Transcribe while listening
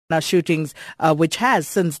shootings, which has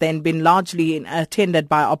since then been largely attended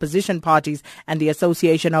by opposition parties and the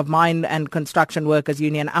Association of Mine and Construction Workers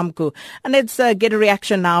Union, AMCU. And let's get a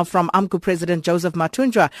reaction now from AMCU President Joseph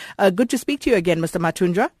Mathunjwa. Good to speak to you again, Mr.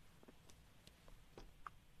 Mathunjwa.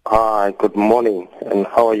 Hi, good morning. And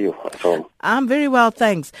how are you, John? I'm very well,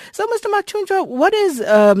 thanks. So, Mr. Mathunjwa, what is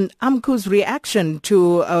AMCU's reaction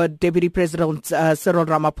to Deputy President Cyril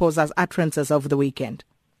Ramaphosa's utterances over the weekend?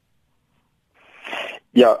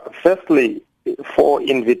 Yeah, firstly, for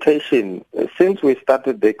invitation, since we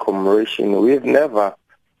started the commemoration, we've never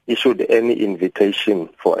issued any invitation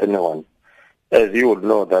for anyone. As you would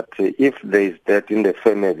know that if there is death in the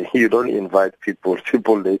family, you don't invite people.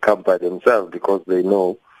 People, they come by themselves because they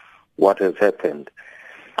know what has happened.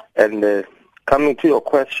 And coming to your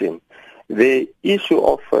question, the issue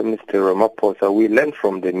of Mr. Ramaphosa, we learned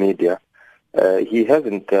from the media, he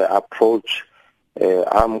hasn't approached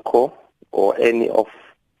AMCU or any of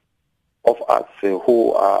us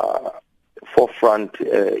who are forefront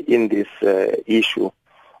in this issue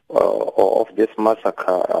of this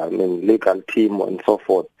massacre, legal team and so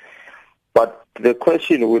forth. But the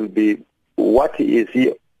question will be, what is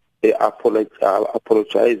he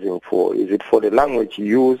apologizing for? Is it for the language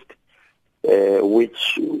used,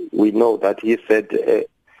 which we know that he said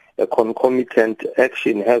a concomitant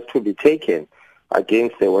action has to be taken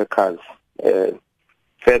against the workers?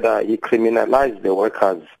 Further, he criminalized the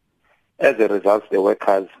workers. As a result, the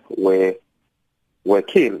workers were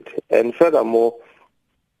killed. And furthermore,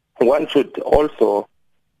 one should also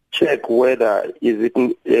check whether is it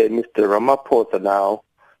Mr. Ramaphosa now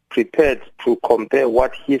prepared to compare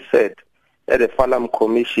what he said at the Falam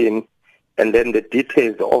Commission and then the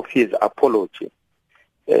details of his apology.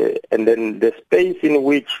 And then the space in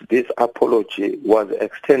which this apology was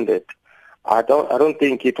extended, I don't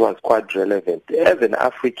think it was quite relevant. As an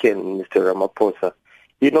African, Mr. Ramaphosa,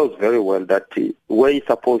 he knows very well that where he's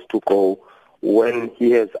supposed to go when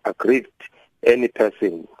he has aggrieved any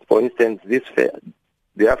person. For instance, these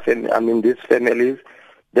families,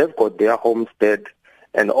 they've got their homestead,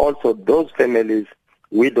 and also those families,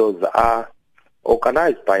 widows, are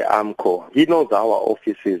organized by AMCU. He knows our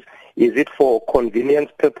offices. Is it for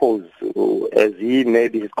convenience purpose, as he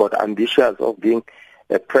maybe has got ambitions of being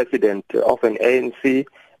a president of an ANC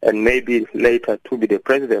and maybe later to be the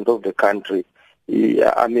president of the country? These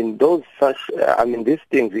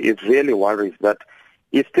things, it really worries that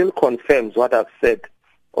it still confirms what I've said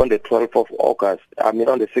on the 12th of August, on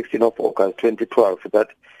the 16th of August 2012, that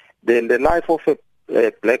the life of a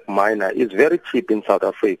black miner is very cheap in South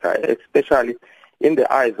Africa, especially in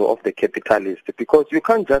the eyes of the capitalists, because you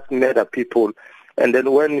can't just murder people and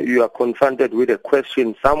then when you are confronted with a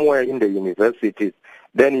question somewhere in the universities,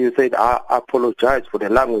 then you say, I apologize for the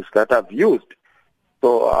language that I've used.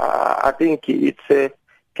 So I think it's a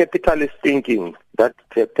capitalist thinking that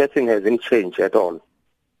the person hasn't changed at all.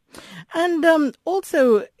 And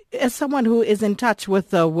also, as someone who is in touch with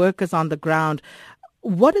the workers on the ground,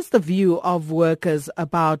 what is the view of workers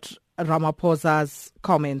about Ramaphosa's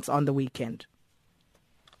comments on the weekend?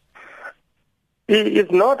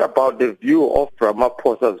 It's not about the view of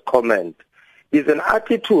Ramaphosa's comment. It's an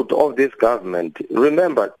attitude of this government.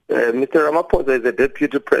 Remember, Mr. Ramaphosa is the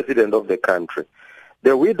deputy president of the country.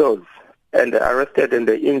 The widows and the arrested and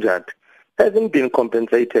the injured hasn't been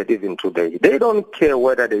compensated even today. They don't care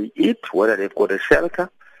whether they eat, whether they've got a shelter.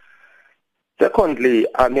 Secondly,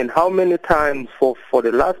 how many times for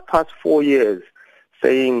the past 4 years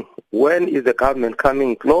saying, when is the government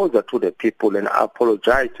coming closer to the people and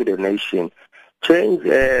apologize to the nation?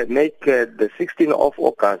 Make the 16th of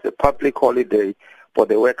August a public holiday for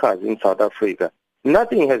the workers in South Africa.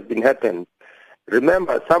 Nothing has been happened.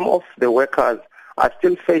 Remember, some of the workers are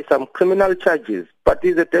still face some criminal charges, but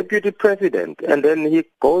he's a deputy president, and then he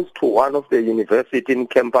goes to one of the university in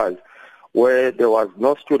campus where there was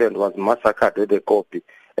no student was massacred at the copy,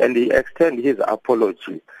 and he extends his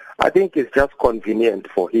apology. I think it's just convenient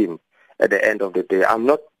for him at the end of the day. I'm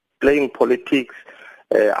not playing politics.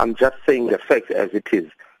 I'm just saying the fact as it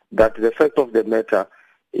is, that the fact of the matter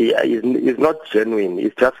is not genuine.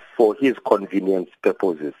 It's just for his convenience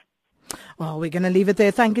purposes. Well, we're going to leave it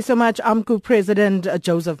there. Thank you so much, AMCU President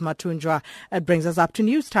Joseph Mathunjwa. It brings us up to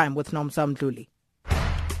news time with Nomsa Mdluli.